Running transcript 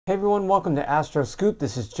Hey everyone, welcome to AstroScoop.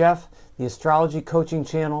 This is Jeff, the astrology coaching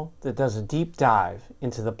channel that does a deep dive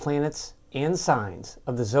into the planets and signs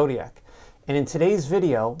of the zodiac. And in today's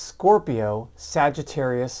video, Scorpio,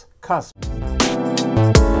 Sagittarius, Cusp.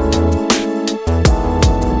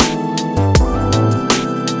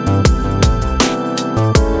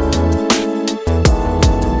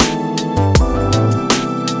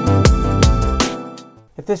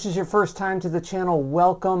 If this is your first time to the channel,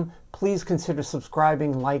 welcome. Please consider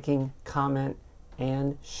subscribing, liking, comment,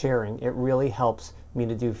 and sharing. It really helps me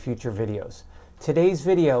to do future videos. Today's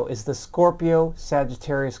video is the Scorpio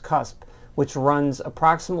Sagittarius Cusp, which runs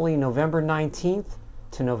approximately November 19th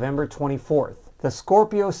to November 24th. The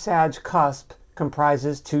Scorpio Sag Cusp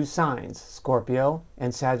comprises two signs, Scorpio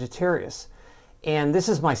and Sagittarius. And this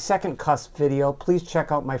is my second cusp video. Please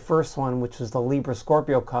check out my first one, which was the Libra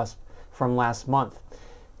Scorpio cusp from last month.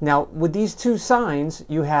 Now, with these two signs,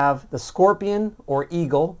 you have the scorpion or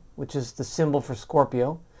eagle, which is the symbol for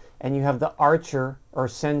Scorpio, and you have the archer or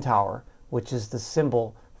centaur, which is the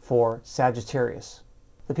symbol for Sagittarius.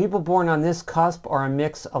 The people born on this cusp are a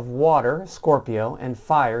mix of water, Scorpio, and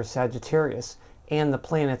fire, Sagittarius, and the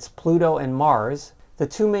planets Pluto and Mars. The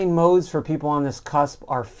two main modes for people on this cusp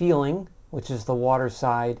are feeling, which is the water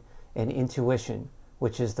side, and intuition,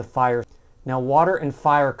 which is the fire. Now, water and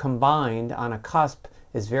fire combined on a cusp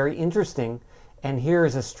is very interesting, and here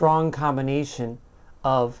is a strong combination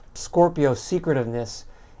of Scorpio secretiveness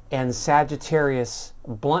and Sagittarius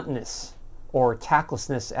bluntness or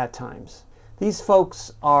tactlessness at times. These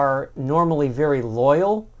folks are normally very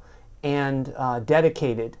loyal and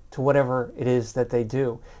dedicated to whatever it is that they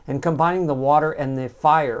do, and combining the water and the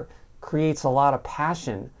fire creates a lot of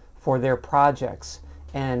passion for their projects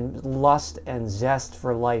and lust and zest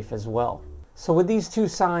for life as well. So with these two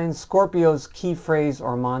signs, Scorpio's key phrase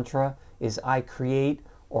or mantra is I create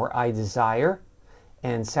or I desire,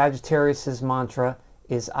 and Sagittarius's mantra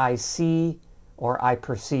is I see or I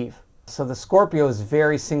perceive. So the Scorpio is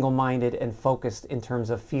very single-minded and focused in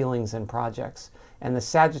terms of feelings and projects, and the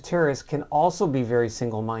Sagittarius can also be very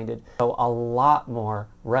single-minded, so a lot more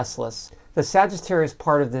restless. The Sagittarius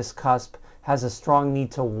part of this cusp has a strong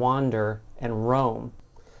need to wander and roam.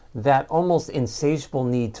 That almost insatiable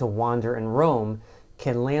need to wander and roam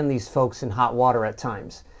can land these folks in hot water at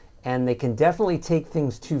times. And they can definitely take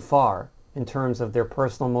things too far in terms of their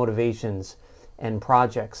personal motivations and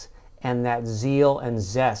projects, and that zeal and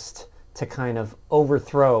zest to kind of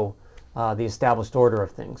overthrow the established order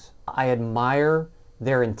of things. I admire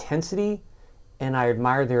their intensity, and I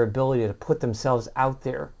admire their ability to put themselves out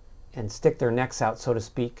there and stick their necks out, so to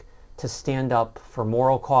speak, to stand up for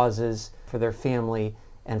moral causes, for their family,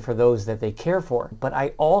 and for those that they care for. But I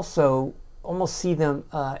also almost see them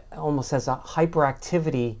almost as a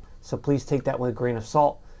hyperactivity, so please take that with a grain of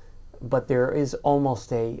salt. But there is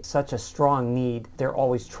almost such a strong need. They're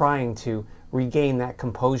always trying to regain that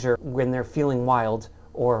composure when they're feeling wild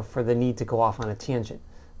or for the need to go off on a tangent.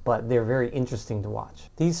 But they're very interesting to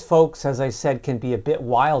watch. These folks, as I said, can be a bit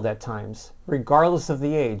wild at times, regardless of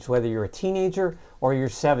the age, whether you're a teenager or you're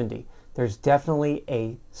 70. There's definitely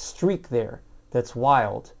a streak there that's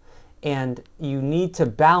wild, and you need to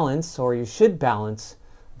balance, or you should balance,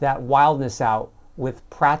 that wildness out with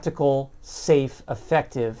practical, safe,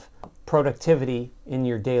 effective productivity in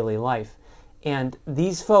your daily life. And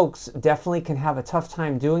these folks definitely can have a tough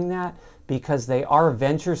time doing that because they are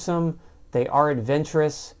venturesome, they are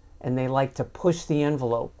adventurous, and they like to push the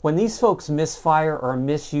envelope. When these folks misfire or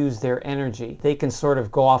misuse their energy, they can sort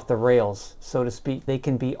of go off the rails, so to speak. They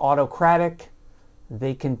can be autocratic,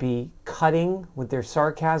 they can be cutting with their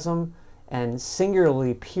sarcasm, and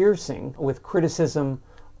singularly piercing with criticism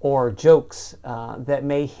or jokes that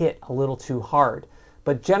may hit a little too hard.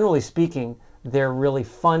 But generally speaking, they're really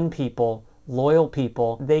fun people, loyal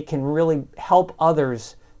people. They can really help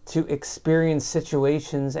others to experience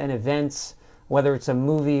situations and events, whether it's a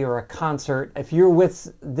movie or a concert. If you're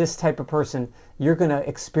with this type of person, you're going to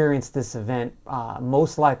experience this event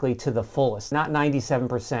most likely to the fullest, not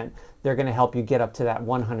 97%. They're going to help you get up to that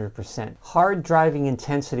 100%. Hard driving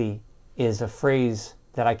intensity is a phrase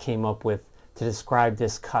that I came up with to describe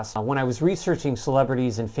this cusp. When I was researching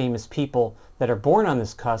celebrities and famous people that are born on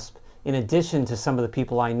this cusp, in addition to some of the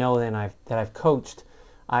people I know that I've coached,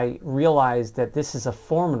 I realized that this is a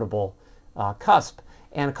formidable cusp.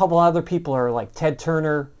 And a couple other people are like Ted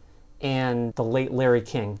Turner and the late Larry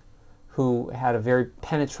King, who had a very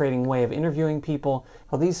penetrating way of interviewing people.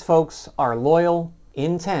 Well, these folks are loyal,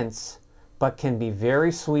 intense, but can be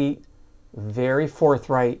very sweet, very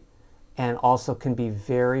forthright, and also can be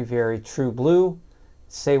very, very true blue,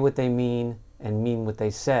 say what they mean and mean what they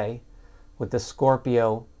say. With the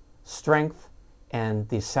Scorpio, strength and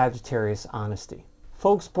the Sagittarius honesty.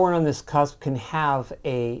 Folks born on this cusp can have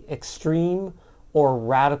an extreme or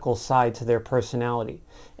radical side to their personality.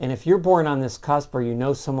 And if you're born on this cusp or you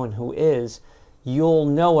know someone who is, you'll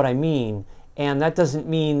know what I mean. And that doesn't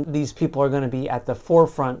mean these people are going to be at the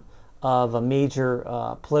forefront of a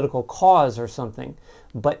major political cause or something.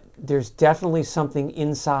 But there's definitely something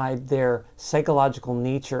inside their psychological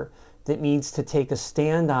nature that needs to take a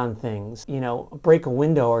stand on things, you know, break a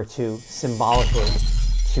window or two symbolically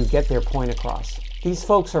to get their point across. These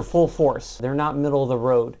folks are full force. They're not middle of the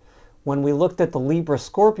road. When we looked at the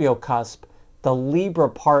Libra-Scorpio cusp, the Libra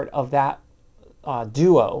part of that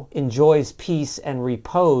duo enjoys peace and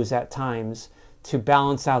repose at times to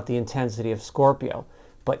balance out the intensity of Scorpio.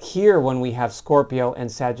 But here, when we have Scorpio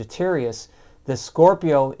and Sagittarius, the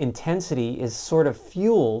Scorpio intensity is sort of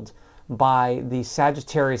fueled by the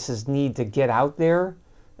Sagittarius's need to get out there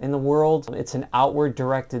in the world. It's an outward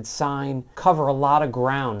directed sign, cover a lot of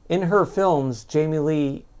ground. In her films, Jamie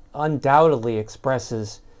Lee undoubtedly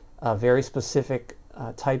expresses a very specific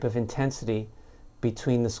type of intensity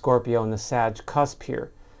between the Scorpio and the Sag cusp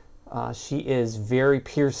here. She is very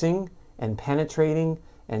piercing and penetrating,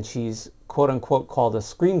 and she's quote-unquote called a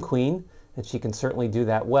scream queen, and she can certainly do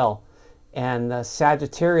that well. And the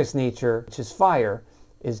Sagittarius nature, which is fire,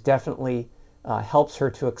 is definitely helps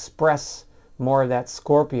her to express more of that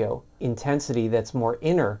Scorpio intensity that's more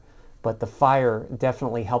inner, but the fire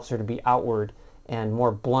definitely helps her to be outward and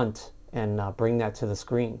more blunt and bring that to the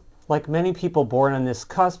screen. Like many people born on this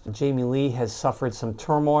cusp, Jamie Lee has suffered some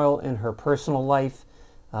turmoil in her personal life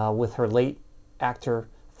with her late actor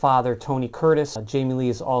father, Tony Curtis. Jamie Lee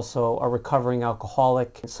is also a recovering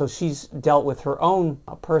alcoholic, so she's dealt with her own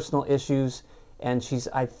personal issues, and she's,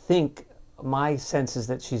 I think, my sense is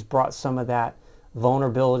that she's brought some of that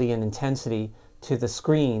vulnerability and intensity to the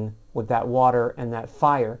screen with that water and that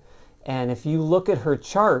fire. And if you look at her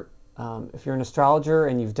chart, if you're an astrologer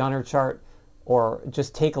and you've done her chart, or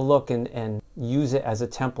just take a look and use it as a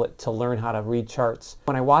template to learn how to read charts.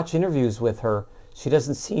 When I watch interviews with her, she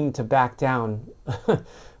doesn't seem to back down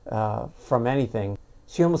from anything.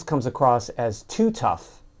 She almost comes across as too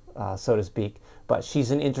tough, so to speak, but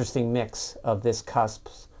she's an interesting mix of this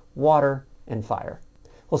cusp's water and fire.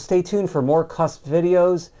 Well, stay tuned for more cusp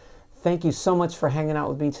videos. Thank you so much for hanging out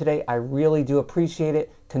with me today. I really do appreciate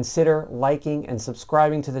it. Consider liking and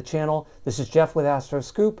subscribing to the channel. This is Jeff with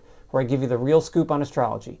AstroScoop, where I give you the real scoop on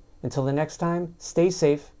astrology. Until the next time, stay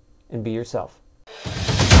safe and be yourself.